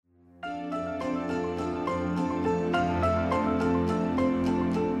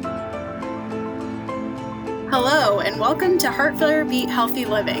Hello, and welcome to Heart Failure Beat Healthy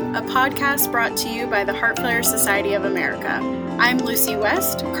Living, a podcast brought to you by the Heart Failure Society of America. I'm Lucy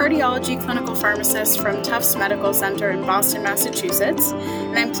West, cardiology clinical pharmacist from Tufts Medical Center in Boston, Massachusetts,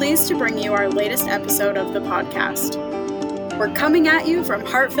 and I'm pleased to bring you our latest episode of the podcast. We're coming at you from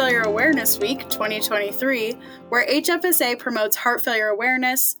Heart Failure Awareness Week 2023, where HFSA promotes heart failure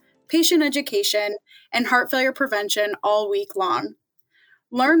awareness, patient education, and heart failure prevention all week long.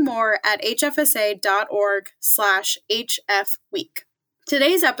 Learn more at hfsa.org/hfweek.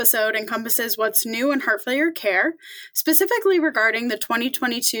 Today's episode encompasses what's new in heart failure care, specifically regarding the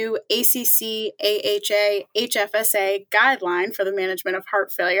 2022 ACC/AHA HFSA guideline for the management of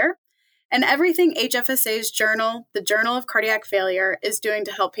heart failure, and everything HFSA's journal, the Journal of Cardiac Failure, is doing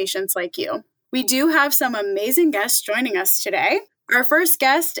to help patients like you. We do have some amazing guests joining us today. Our first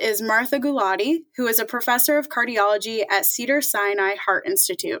guest is Martha Gulati, who is a professor of cardiology at Cedars-Sinai Heart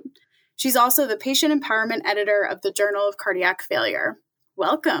Institute. She's also the patient empowerment editor of the Journal of Cardiac Failure.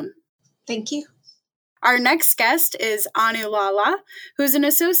 Welcome. Thank you. Our next guest is Anu Lala, who is an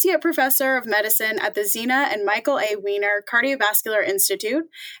associate professor of medicine at the Zena and Michael A. Weiner Cardiovascular Institute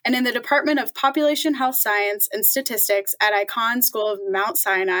and in the Department of Population Health Science and Statistics at Icahn School of Mount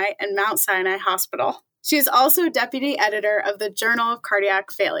Sinai and Mount Sinai Hospital. She is also deputy editor of the Journal of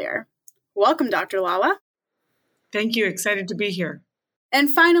Cardiac Failure. Welcome, Dr. Lala. Thank you. Excited to be here. And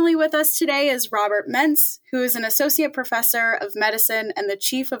finally with us today is Robert Mentz, who is an associate professor of medicine and the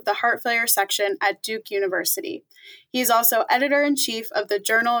chief of the heart failure section at Duke University. He is also editor-in-chief of the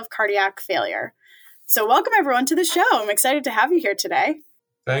Journal of Cardiac Failure. So welcome everyone to the show. I'm excited to have you here today.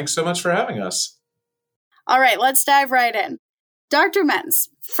 Thanks so much for having us. All right, let's dive right in. Dr. Mentz,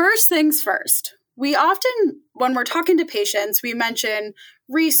 first things first. We often, when we're talking to patients, we mention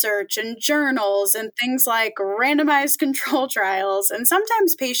research and journals and things like randomized control trials. And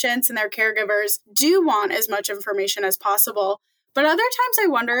sometimes patients and their caregivers do want as much information as possible. But other times I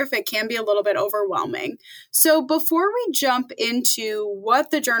wonder if it can be a little bit overwhelming. So before we jump into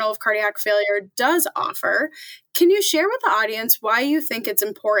what the Journal of Cardiac Failure does offer, can you share with the audience why you think it's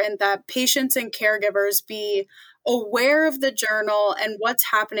important that patients and caregivers be aware of the journal and what's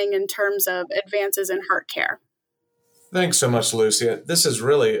happening in terms of advances in heart care? Thanks so much, Lucy. This is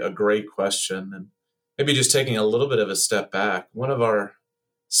really a great question. And maybe just taking a little bit of a step back, one of our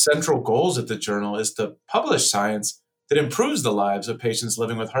central goals at the journal is to publish science that improves the lives of patients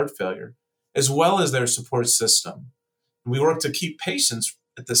living with heart failure, as well as their support system. We work to keep patients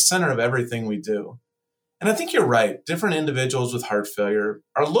at the center of everything we do. And I think you're right. Different individuals with heart failure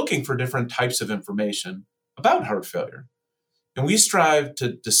are looking for different types of information about heart failure. And we strive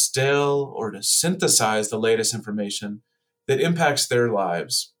to distill or to synthesize the latest information that impacts their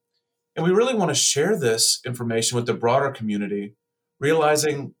lives. And we really want to share this information with the broader community,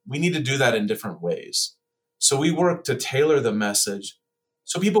 realizing we need to do that in different ways. So we work to tailor the message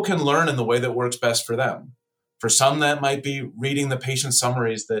so people can learn in the way that works best for them. For some, that might be reading the patient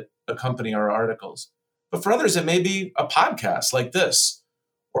summaries that accompany our articles. But for others, it may be a podcast like this,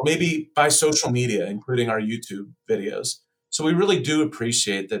 or maybe by social media, including our YouTube videos. So we really do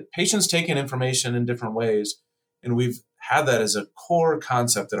appreciate that patients take in information in different ways, and we've had that as a core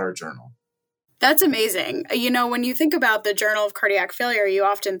concept at our journal. That's amazing. You know, when you think about the Journal of Cardiac Failure, you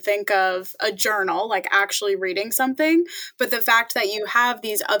often think of a journal, like actually reading something. But the fact that you have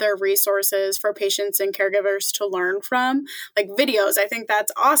these other resources for patients and caregivers to learn from, like videos, I think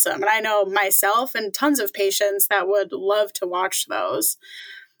that's awesome. And I know myself and tons of patients that would love to watch those.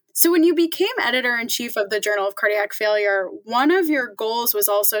 So when you became editor-in-chief of the Journal of Cardiac Failure, one of your goals was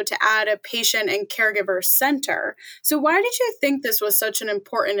also to add a patient and caregiver center. So why did you think this was such an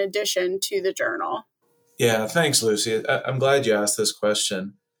important addition to the journal? Yeah, thanks, Lucy. I'm glad you asked this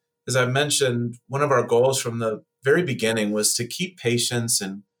question. As I mentioned, one of our goals from the very beginning was to keep patients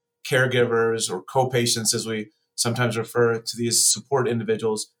and caregivers, or co-patients as we sometimes refer to these support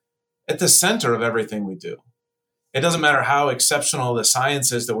individuals, at the center of everything we do. It doesn't matter how exceptional the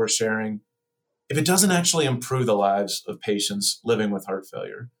science is that we're sharing, if it doesn't actually improve the lives of patients living with heart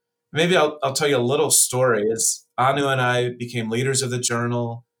failure. Maybe I'll tell you a little story. As Anu and I became leaders of the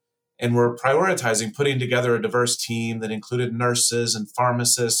journal, and we're prioritizing putting together a diverse team that included nurses and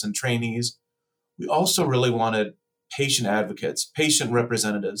pharmacists and trainees, we also really wanted patient advocates, patient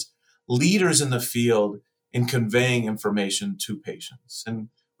representatives, leaders in the field in conveying information to patients. And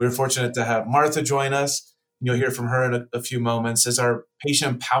we were fortunate to have Martha join us. You'll hear from her in a few moments as our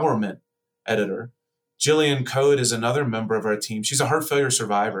patient empowerment editor. Jillian Code is another member of our team. She's a heart failure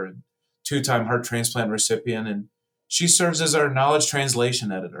survivor and two-time heart transplant recipient, and she serves as our knowledge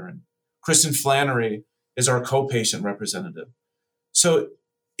translation editor. And Kristen Flannery is our co-patient representative. So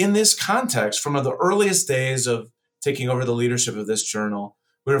in this context, from the earliest days of taking over the leadership of this journal,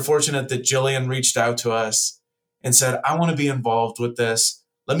 we were fortunate that Jillian reached out to us and said, I want to be involved with this.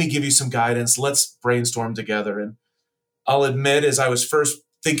 Let me give you some guidance. Let's brainstorm together. And I'll admit, as I was first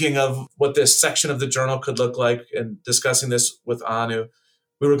thinking of what this section of the journal could look like and discussing this with Anu,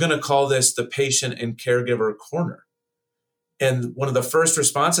 we were going to call this the Patient and Caregiver Corner. And one of the first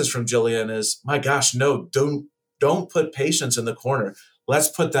responses from Jillian is, my gosh, no, don't put patients in the corner. Let's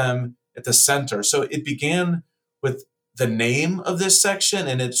put them at the center. So it began with the name of this section,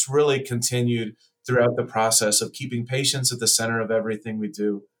 and it's really continued throughout the process of keeping patients at the center of everything we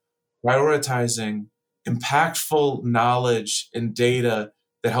do, prioritizing impactful knowledge and data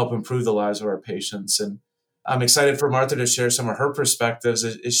that help improve the lives of our patients. And I'm excited for Martha to share some of her perspectives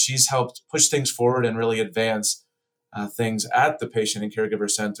as she's helped push things forward and really advance things at the Patient and Caregiver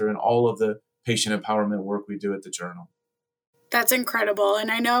Center and all of the patient empowerment work we do at the journal. That's incredible. And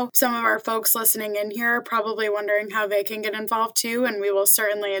I know some of our folks listening in here are probably wondering how they can get involved too, and we will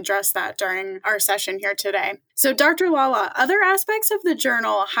certainly address that during our session here today. So Dr. Lala, other aspects of the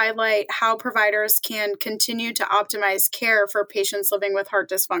journal highlight how providers can continue to optimize care for patients living with heart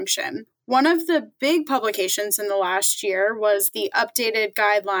dysfunction. One of the big publications in the last year was the updated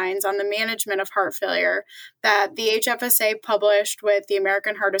guidelines on the management of heart failure that the HFSA published with the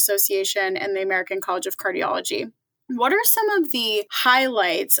American Heart Association and the American College of Cardiology. What are some of the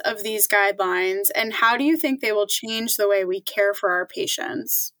highlights of these guidelines, and how do you think they will change the way we care for our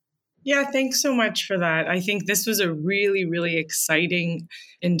patients? Yeah, thanks so much for that. I think this was a really, really exciting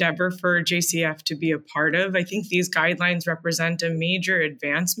endeavor for JCF to be a part of. I think these guidelines represent a major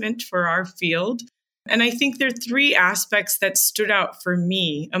advancement for our field. And I think there are three aspects that stood out for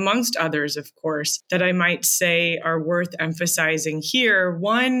me, amongst others, of course, that I might say are worth emphasizing here.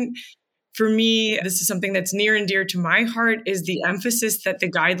 One, for me, this is something that's near and dear to my heart, is the emphasis that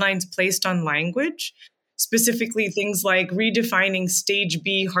the guidelines placed on language, specifically things like redefining stage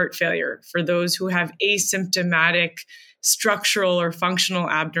B heart failure for those who have asymptomatic structural or functional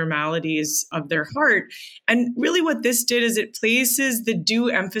abnormalities of their heart. And really what this did is it places the due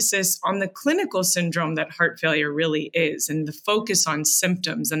emphasis on the clinical syndrome that heart failure really is, and the focus on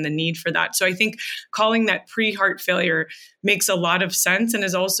symptoms and the need for that. So I think calling that pre-heart failure makes a lot of sense and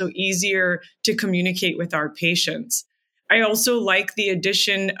is also easier to communicate with our patients. I also like the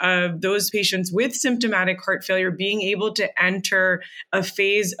addition of those patients with symptomatic heart failure being able to enter a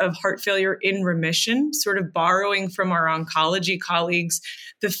phase of heart failure in remission, sort of borrowing from our oncology colleagues,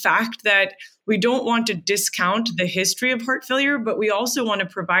 the fact that we don't want to discount the history of heart failure, but we also want to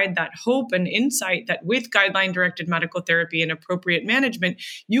provide that hope and insight that with guideline-directed medical therapy and appropriate management,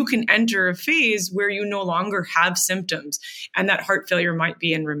 you can enter a phase where you no longer have symptoms and that heart failure might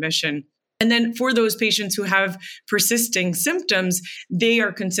be in remission. And then for those patients who have persisting symptoms, they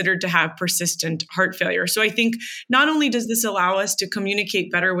are considered to have persistent heart failure. So I think not only does this allow us to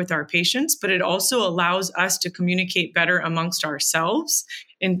communicate better with our patients, but it also allows us to communicate better amongst ourselves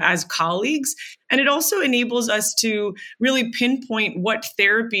and as colleagues. And it also enables us to really pinpoint what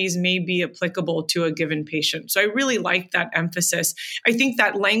therapies may be applicable to a given patient. So I really like that emphasis. I think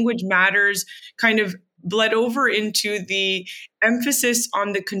that language matters kind of bled over into the emphasis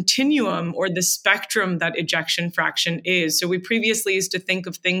on the continuum or the spectrum that ejection fraction is. So we previously used to think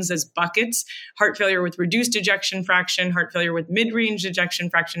of things as buckets: heart failure with reduced ejection fraction, heart failure with mid-range ejection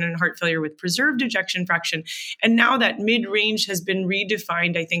fraction, and heart failure with preserved ejection fraction. And now that mid-range has been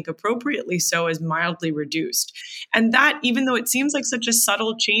redefined, I think appropriately so, as mildly reduced. And that, even though it seems like such a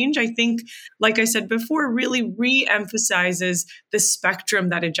subtle change, I think, like I said before, really re-emphasizes the spectrum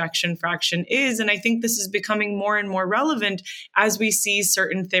that ejection fraction is. And I think this is becoming more and more relevant as we see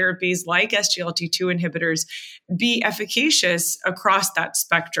certain therapies like SGLT2 inhibitors be efficacious across that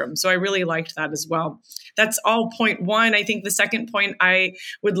spectrum. So I really liked that as well. That's all point one. I think the second point I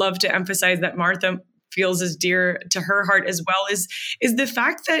would love to emphasize that Martha feels as dear to her heart as well is the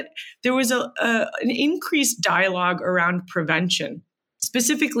fact that there was an increased dialogue around prevention,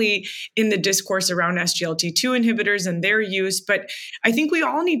 specifically in the discourse around SGLT2 inhibitors and their use. But I think we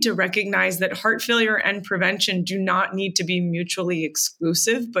all need to recognize that heart failure and prevention do not need to be mutually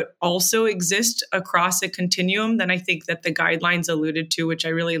exclusive, but also exist across a continuum that I think that the guidelines alluded to, which I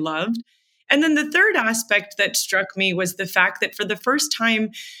really loved. And then the third aspect that struck me was the fact that for the first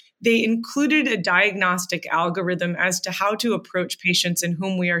time, they included a diagnostic algorithm as to how to approach patients in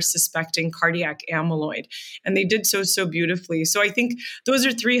whom we are suspecting cardiac amyloid. And they did so beautifully. So I think those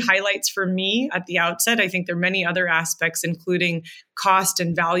are three highlights for me at the outset. I think there are many other aspects, including cost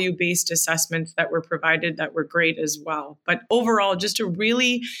and value-based assessments that were provided that were great as well. But overall, just a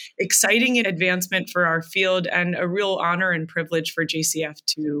really exciting advancement for our field and a real honor and privilege for JCF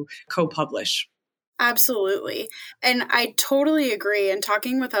to co-publish. Absolutely. And I totally agree. And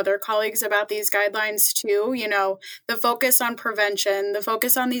talking with other colleagues about these guidelines too, the focus on prevention, the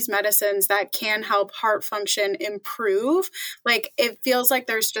focus on these medicines that can help heart function improve, it feels like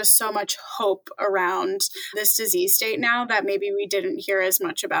there's just so much hope around this disease state now that maybe we didn't hear as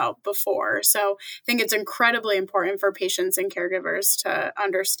much about before. So I think it's incredibly important for patients and caregivers to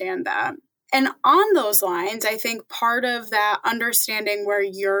understand that. And on those lines, I think part of that understanding where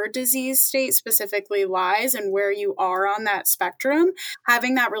your disease state specifically lies and where you are on that spectrum,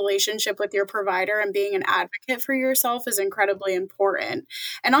 having that relationship with your provider and being an advocate for yourself is incredibly important.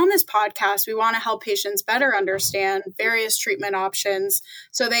 And on this podcast, we want to help patients better understand various treatment options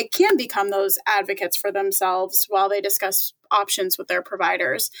so they can become those advocates for themselves while they discuss options with their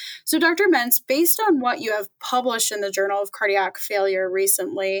providers. So Dr. Mentz, based on what you have published in the Journal of Cardiac Failure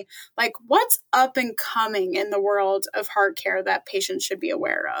recently, what's up and coming in the world of heart care that patients should be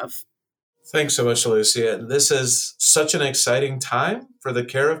aware of? Thanks so much, Lucia. This is such an exciting time for the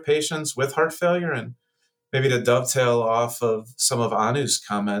care of patients with heart failure. And maybe to dovetail off of some of Anu's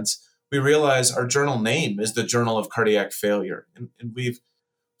comments, we realize our journal name is the Journal of Cardiac Failure. And we've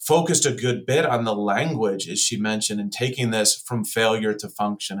focused a good bit on the language, as she mentioned, and taking this from failure to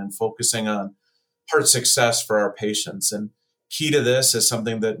function and focusing on heart success for our patients. And key to this is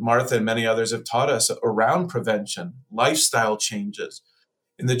something that Martha and many others have taught us around prevention, lifestyle changes.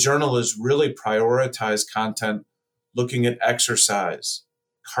 And the journal has really prioritized content looking at exercise,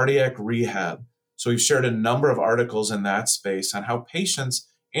 cardiac rehab. So we've shared a number of articles in that space on how patients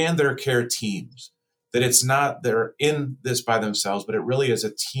and their care teams, that it's not they're in this by themselves, but it really is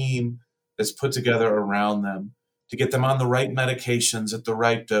a team that's put together around them to get them on the right medications at the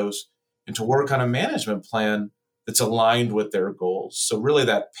right dose and to work on a management plan that's aligned with their goals. So really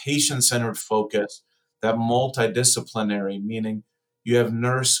that patient-centered focus, that multidisciplinary, meaning you have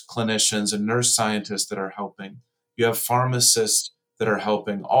nurse clinicians and nurse scientists that are helping. You have pharmacists that are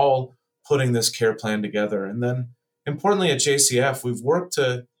helping, all putting this care plan together. And then importantly at JCF, we've worked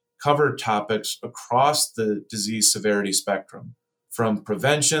to cover topics across the disease severity spectrum, from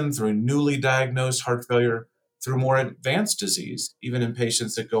prevention through newly diagnosed heart failure through more advanced disease, even in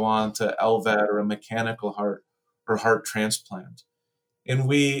patients that go on to LVAD or a mechanical heart or heart transplant. And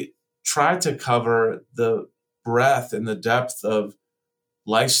we try to cover the breadth and the depth of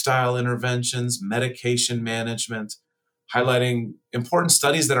lifestyle interventions, medication management, highlighting important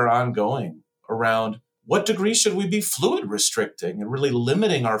studies that are ongoing around what degree should we be fluid restricting and really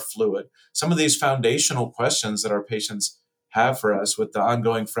limiting our fluid? Some of these foundational questions that our patients have for us with the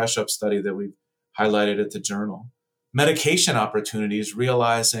ongoing Fresh Up study that we've highlighted at the journal. Medication opportunities,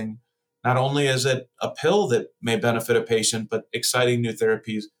 realizing not only is it a pill that may benefit a patient, but exciting new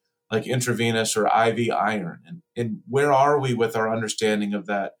therapies like intravenous or IV iron. And where are we with our understanding of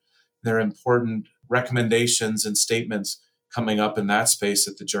that? There are important recommendations and statements coming up in that space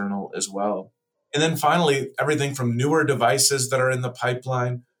at the journal as well. And then finally, everything from newer devices that are in the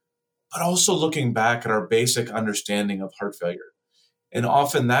pipeline, but also looking back at our basic understanding of heart failure. And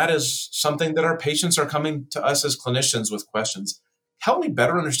often that is something that our patients are coming to us as clinicians with questions. Help me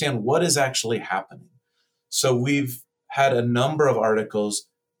better understand what is actually happening. So we've had a number of articles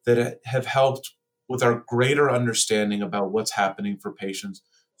that have helped with our greater understanding about what's happening for patients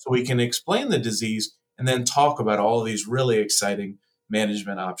so we can explain the disease and then talk about all of these really exciting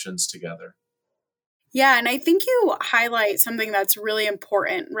management options together. Yeah, and I think you highlight something that's really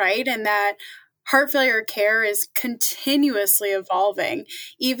important, right? And that heart failure care is continuously evolving,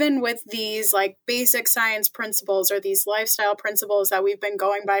 even with these basic science principles or these lifestyle principles that we've been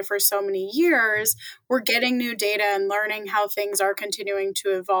going by for so many years. We're getting new data and learning how things are continuing to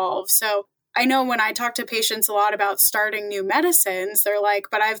evolve. So I know when I talk to patients a lot about starting new medicines, they're like,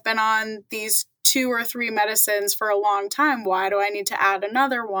 but I've been on these 2 or 3 medicines for a long time. Why do I need to add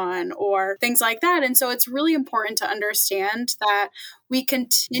another one? Or things like that. And so it's really important to understand that we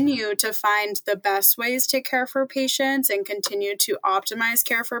continue to find the best ways to care for patients and continue to optimize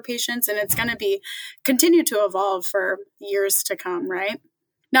care for patients. And it's going to continue to evolve for years to come, right?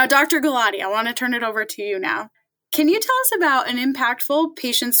 Now, Dr. Gulati, I want to turn it over to you now. Can you tell us about an impactful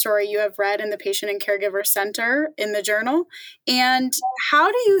patient story you have read in the Patient and Caregiver Center in the journal? And how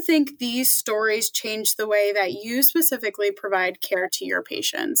do you think these stories change the way that you specifically provide care to your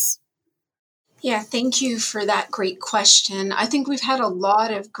patients? Yeah, thank you for that great question. I think we've had a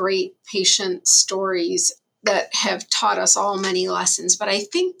lot of great patient stories that have taught us all many lessons, but I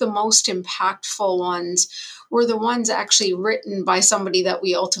think the most impactful ones were the ones actually written by somebody that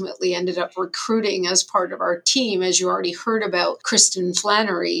we ultimately ended up recruiting as part of our team. As you already heard about, Kristen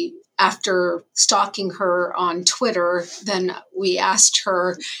Flannery. After stalking her on Twitter, then we asked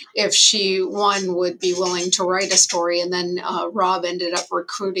her if she, one, would be willing to write a story. And then Rob ended up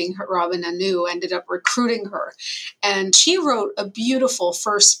recruiting her, Robin Anu ended up recruiting her. And she wrote a beautiful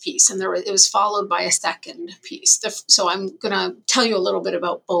first piece, and it was followed by a second piece. So I'm going to tell you a little bit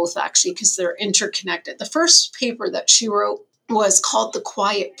about both, actually, because they're interconnected. The first paper that she wrote was called The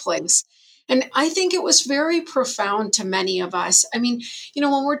Quiet Place. And I think it was very profound to many of us. I mean,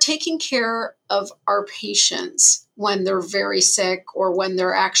 when we're taking care of our patients when they're very sick or when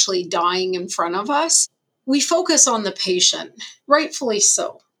they're actually dying in front of us, we focus on the patient, rightfully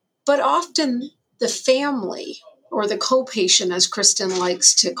so. But often the family or the co-patient, as Kristen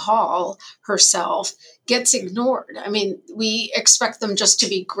likes to call herself, gets ignored. I mean, we expect them just to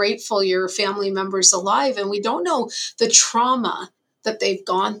be grateful your family member's alive, and we don't know the trauma that they've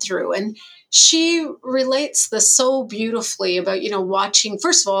gone through. And she relates this so beautifully about, watching,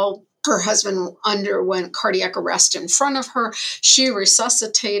 first of all, her husband underwent cardiac arrest in front of her. She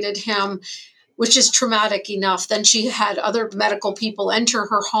resuscitated him, which is traumatic enough. Then she had other medical people enter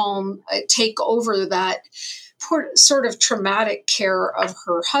her home, take over that sort of traumatic care of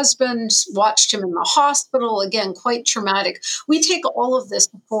her husband, watched him in the hospital, again, quite traumatic. We take all of this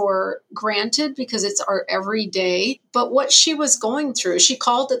for granted because it's our everyday. But what she was going through, she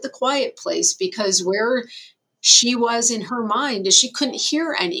called it the quiet place, because where she was in her mind is she couldn't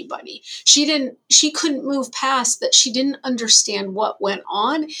hear anybody. She couldn't move past that. She didn't understand what went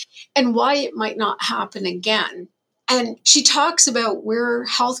on and why it might not happen again. And she talks about where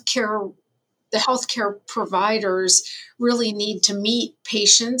the healthcare providers really need to meet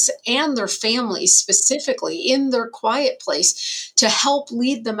patients and their families specifically in their quiet place to help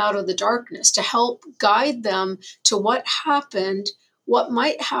lead them out of the darkness, to help guide them to what happened, what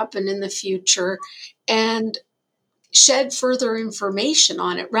might happen in the future, and shed further information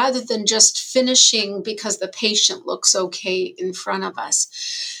on it rather than just finishing because the patient looks okay in front of us.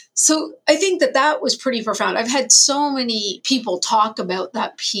 So I think that was pretty profound. I've had so many people talk about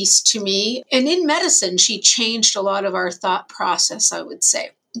that piece to me. And in medicine, she changed a lot of our thought process, I would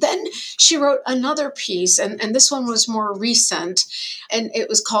say. Then she wrote another piece, and this one was more recent, and it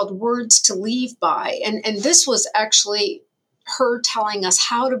was called Words to Leave By. And this was actually her telling us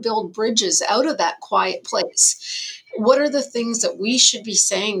how to build bridges out of that quiet place. What are the things that we should be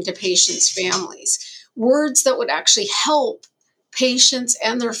saying to patients' families? Words that would actually help patients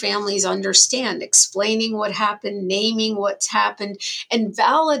and their families understand, explaining what happened, naming what's happened, and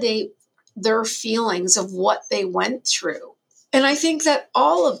validate their feelings of what they went through. And I think that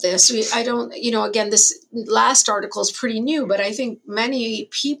all of this, again, this last article is pretty new, but I think many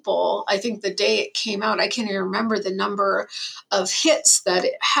people, I think the day it came out, I can't even remember the number of hits that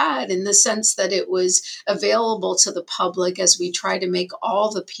it had, in the sense that it was available to the public as we try to make all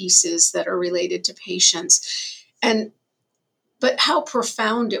the pieces that are related to patients. But how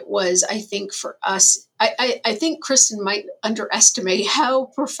profound it was, I think, for us. I think Kristen might underestimate how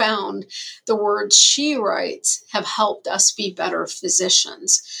profound the words she writes have helped us be better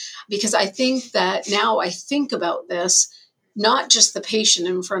physicians. Because I think that now I think about this, not just the patient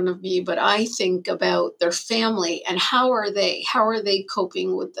in front of me, but I think about their family and how are they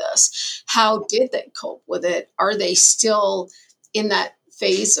coping with this? How did they cope with it? Are they still in that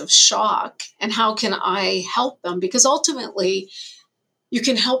phase of shock, and how can I help them? Because ultimately, you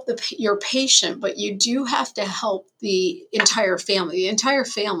can help your patient, but you do have to help the entire family. The entire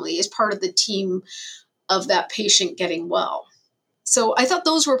family is part of the team of that patient getting well. So I thought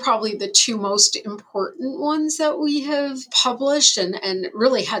those were probably the two most important ones that we have published and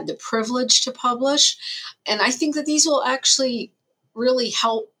really had the privilege to publish. And I think that these will actually really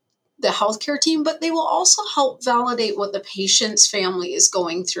help the healthcare team, but they will also help validate what the patient's family is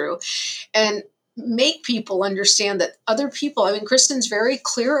going through and make people understand that other people, Kristen's very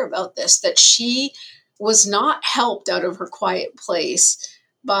clear about this, that she was not helped out of her quiet place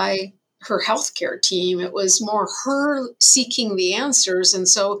by her healthcare team. It was more her seeking the answers. And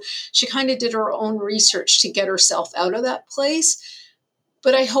so she kind of did her own research to get herself out of that place.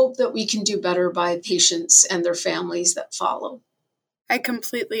 But I hope that we can do better by patients and their families that follow. I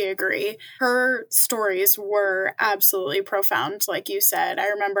completely agree. Her stories were absolutely profound, like you said. I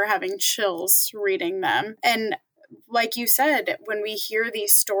remember having chills reading them. And like you said, when we hear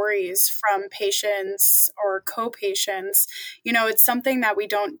these stories from patients or co-patients, it's something that we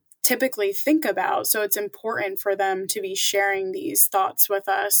don't typically think about. So it's important for them to be sharing these thoughts with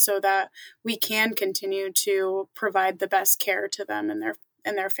us so that we can continue to provide the best care to them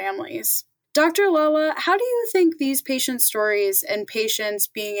and their families. Dr. Lala, how do you think these patient stories and patients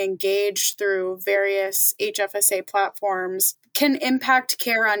being engaged through various HFSA platforms can impact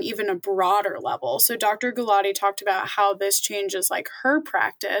care on even a broader level? So Dr. Gulati talked about how this changes like her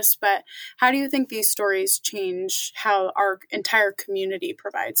practice, but how do you think these stories change how our entire community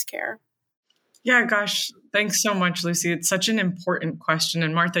provides care? Yeah, gosh, thanks so much, Lucy. It's such an important question.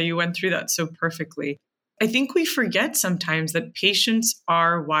 And Martha, you went through that so perfectly. I think we forget sometimes that patients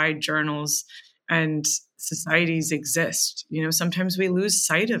are why journals and societies exist. Sometimes we lose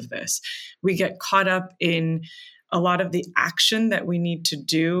sight of this. We get caught up in a lot of the action that we need to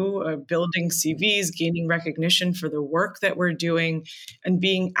do, building CVs, gaining recognition for the work that we're doing, and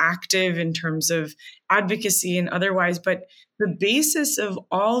being active in terms of advocacy and otherwise. But the basis of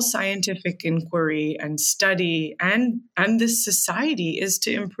all scientific inquiry and study and this society is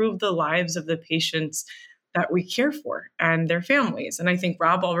to improve the lives of the patients that we care for and their families. And I think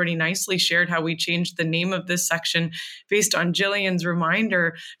Rob already nicely shared how we changed the name of this section based on Jillian's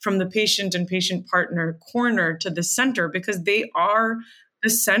reminder from the patient and patient partner corner to the center, because they are the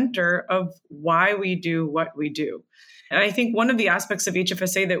center of why we do what we do. And I think one of the aspects of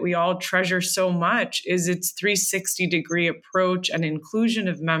HFSA that we all treasure so much is its 360-degree approach and inclusion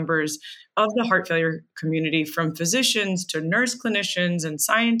of members of the heart failure community, from physicians to nurse clinicians and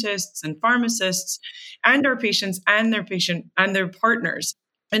scientists and pharmacists, and our patients and their partners.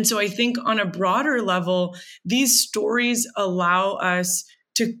 And so I think on a broader level, these stories allow us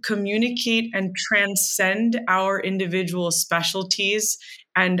to communicate and transcend our individual specialties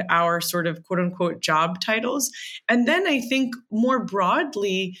and our sort of quote unquote job titles. And then I think more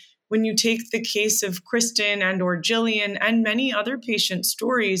broadly, when you take the case of Kristen and or Jillian and many other patient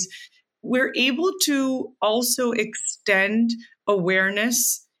stories, we're able to also extend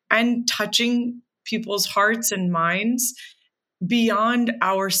awareness and touching people's hearts and minds beyond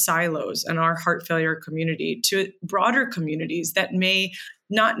our silos and our heart failure community to broader communities that may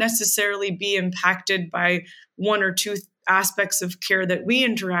not necessarily be impacted by one or two aspects of care that we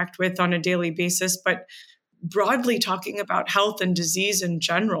interact with on a daily basis, but broadly talking about health and disease in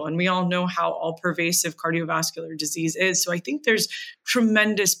general. And we all know how all pervasive cardiovascular disease is. So I think there's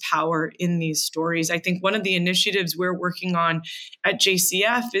tremendous power in these stories. I think one of the initiatives we're working on at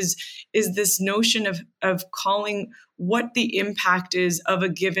JCF is this notion of calling what the impact is of a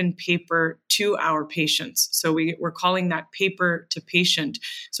given paper to our patients. So we're calling that paper to patient.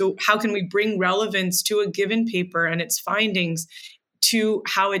 So how can we bring relevance to a given paper and its findings to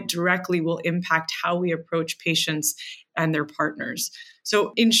how it directly will impact how we approach patients and their partners?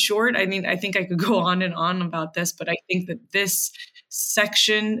 So in short, I mean, I think I could go on and on about this, but I think that this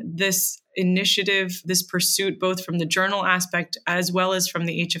section, this initiative, this pursuit, both from the journal aspect as well as from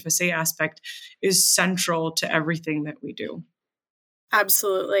the HFSA aspect, is central to everything that we do.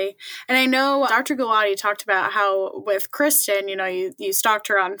 Absolutely. And I know Dr. Gulati talked about how with Kristen, you stalked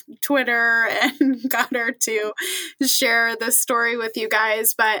her on Twitter and got her to share this story with you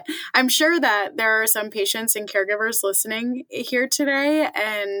guys. But I'm sure that there are some patients and caregivers listening here today,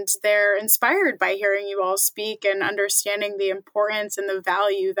 and they're inspired by hearing you all speak and understanding the importance and the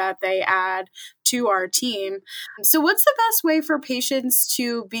value that they add to our team. So what's the best way for patients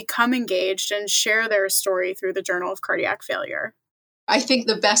to become engaged and share their story through the Journal of Cardiac Failure? I think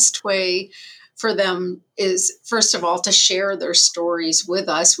the best way for them is, first of all, to share their stories with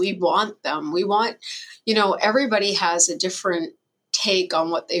us. We want them. We want, everybody has a different take on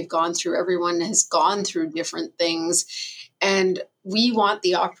what they've gone through. Everyone has gone through different things. And we want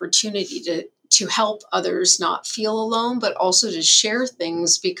the opportunity to help others not feel alone, but also to share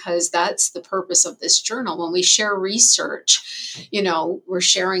things, because that's the purpose of this journal. When we share research, we're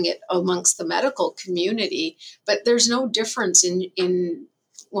sharing it amongst the medical community, but there's no difference in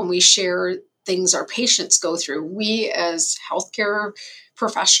when we share things our patients go through. We as healthcare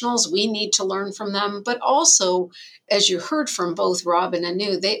professionals, we need to learn from them, but also, as you heard from both Rob and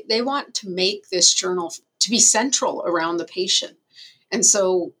Anu, they want to make this journal to be central around the patient. And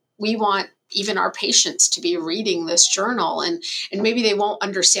so we want even our patients to be reading this journal, and maybe they won't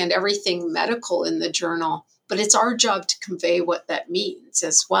understand everything medical in the journal, but it's our job to convey what that means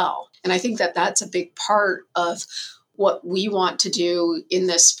as well. And I think that that's a big part of what we want to do in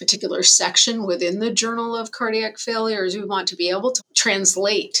this particular section within the Journal of Cardiac Failure is we want to be able to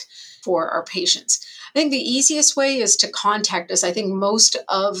translate for our patients. I think the easiest way is to contact us. I think most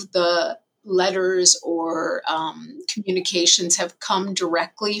of the letters or communications have come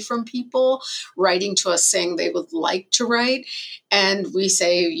directly from people writing to us saying they would like to write. And we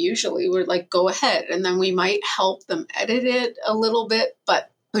say, usually we're like, go ahead. And then we might help them edit it a little bit,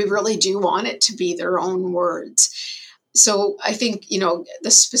 but we really do want it to be their own words. So I think,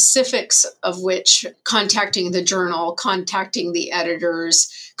 the specifics of which contacting the journal, contacting the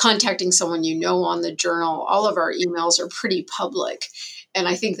editors, contacting someone on the journal, all of our emails are pretty public. And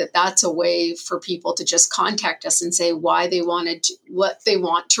I think that that's a way for people to just contact us and say why they what they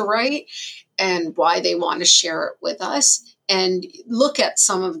want to write and why they want to share it with us, and look at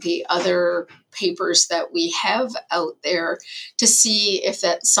some of the other papers that we have out there to see if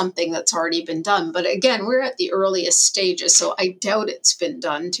that's something that's already been done. But again, we're at the earliest stages, so I doubt it's been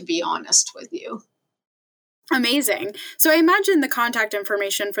done, to be honest with you. Amazing. So I imagine the contact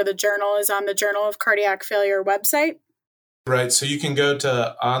information for the journal is on the Journal of Cardiac Failure website. Right. So you can go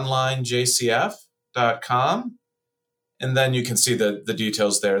to onlinejcf.com, and then you can see the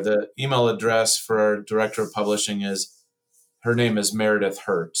details there. The email address for our director of publishing her name is Meredith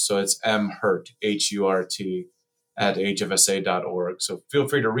Hurt. So it's mhurt, Hurt, at hfsa.org. So feel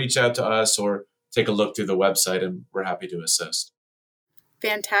free to reach out to us or take a look through the website, and we're happy to assist.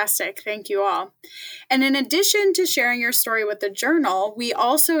 Fantastic. Thank you all. And in addition to sharing your story with the journal, we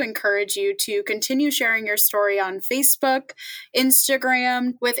also encourage you to continue sharing your story on Facebook,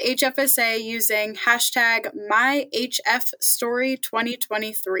 Instagram, with HFSA using hashtag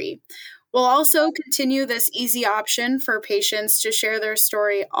MyHFStory2023. We'll also continue this easy option for patients to share their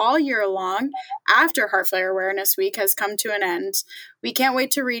story all year long after Heart Failure Awareness Week has come to an end. We can't wait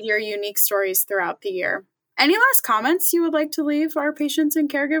to read your unique stories throughout the year. Any last comments you would like to leave our patients and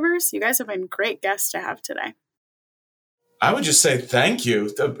caregivers? You guys have been great guests to have today. I would just say thank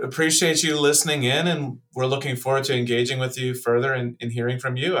you. Appreciate you listening in, and we're looking forward to engaging with you further and hearing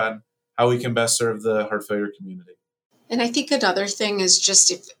from you on how we can best serve the heart failure community. And I think another thing is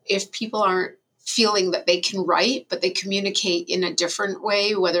just if people aren't feeling that they can write, but they communicate in a different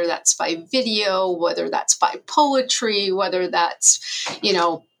way, whether that's by video, whether that's by poetry, whether that's,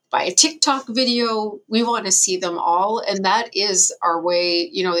 by a TikTok video, we want to see them all. And that is our way,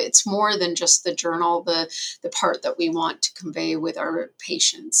 it's more than just the journal, the part that we want to convey with our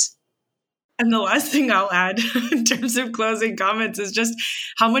patients. And the last thing I'll add in terms of closing comments is just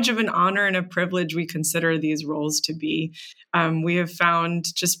how much of an honor and a privilege we consider these roles to be. We have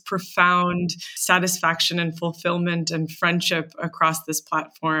found just profound satisfaction and fulfillment and friendship across this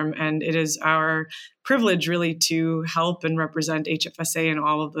platform. And it is our privilege really to help and represent HFSA in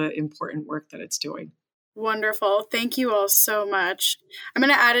all of the important work that it's doing. Wonderful. Thank you all so much. I'm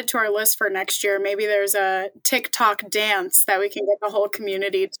going to add it to our list for next year. Maybe there's a TikTok dance that we can get the whole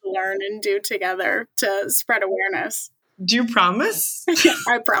community to learn and do together to spread awareness. Do you promise?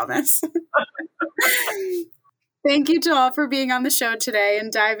 I promise. Thank you to all for being on the show today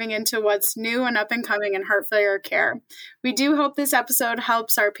and diving into what's new and up and coming in heart failure care. We do hope this episode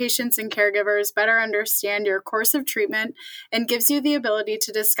helps our patients and caregivers better understand your course of treatment and gives you the ability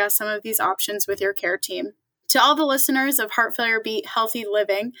to discuss some of these options with your care team. To all the listeners of Heart Failure Beat Healthy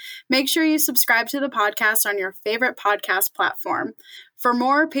Living, make sure you subscribe to the podcast on your favorite podcast platform. For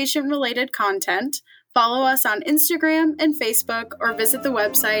more patient-related content, follow us on Instagram and Facebook, or visit the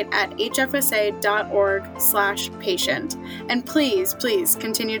website at hfsa.org/patient. And please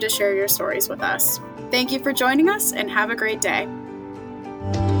continue to share your stories with us. Thank you for joining us, and have a great day.